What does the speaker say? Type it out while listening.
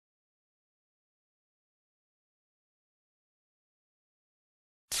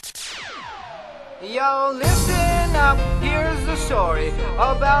Yo, listen up, here's the story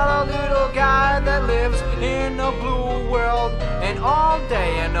about a little guy that lives in a blue world. And all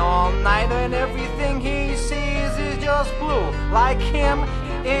day and all night and everything he sees is just blue. Like him,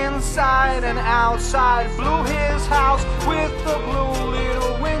 inside and outside. Blue his house with a blue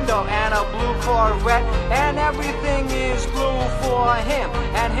little window and a blue Corvette. And everything is blue for him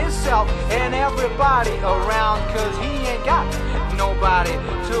and himself and everybody around. Cause he ain't got nobody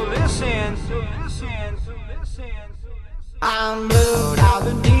to listen. I'm blue,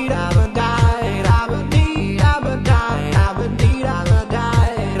 da-ba-dee, da-ba-da.